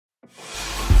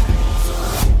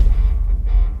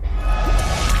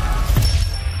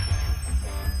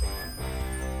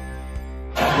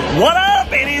What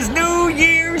up? It is New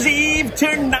Year's Eve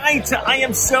tonight. I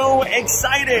am so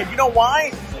excited. You know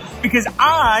why? Because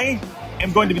I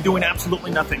am going to be doing absolutely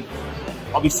nothing.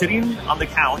 I'll be sitting on the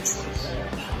couch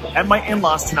at my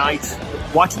in-laws tonight,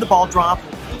 watching the ball drop,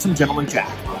 some Gentleman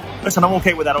Jack. Listen, I'm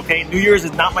okay with that, okay? New Year's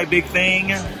is not my big thing,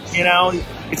 you know?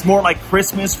 It's more like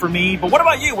Christmas for me. But what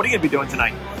about you? What are you gonna be doing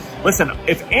tonight? Listen,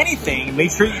 if anything, make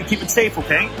sure you keep it safe,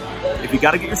 okay? If you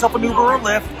gotta get yourself an Uber or a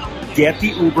Lyft, get the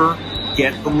Uber,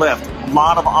 get the Lyft. A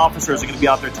lot of officers are gonna be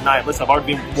out there tonight. Listen, I've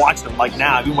already been watching them like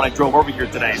now, even when I drove over here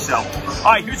today. So, all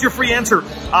right, here's your free answer.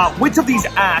 Which of these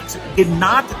acts did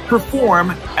not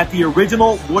perform at the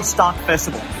original Woodstock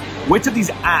Festival? Which of these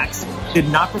acts did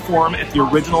not perform at the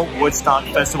original Woodstock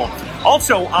Festival?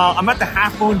 Also, I'm at the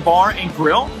Half Moon Bar and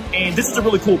Grill, and this is a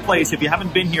really cool place. If you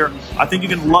haven't been here, I think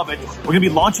you're gonna love it. We're gonna be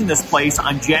launching this place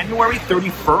on January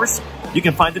 31st. You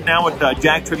can find it now at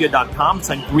jacktrivia.com. It's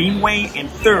on Greenway and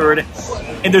 3rd,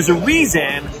 and there's a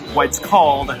reason why it's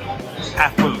called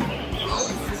Half Moon.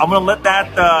 I'm gonna let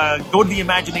that go to the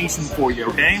imagination for you,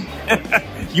 okay?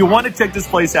 You want to check this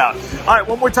place out. All right,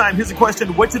 one more time. Here's a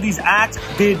question. Which of these acts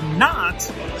did not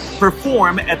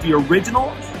perform at the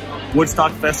original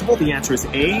Woodstock Festival? The answer is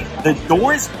A, The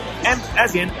Doors, and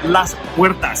as in Las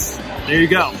Puertas. There you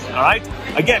go, all right?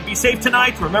 Again, be safe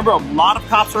tonight. Remember, a lot of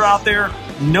cops are out there.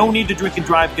 No need to drink and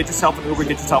drive. Get yourself an Uber,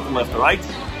 get yourself a Lyft, all right?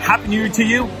 Happy New Year to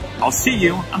you. I'll see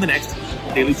you on the next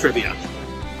Daily Trivia.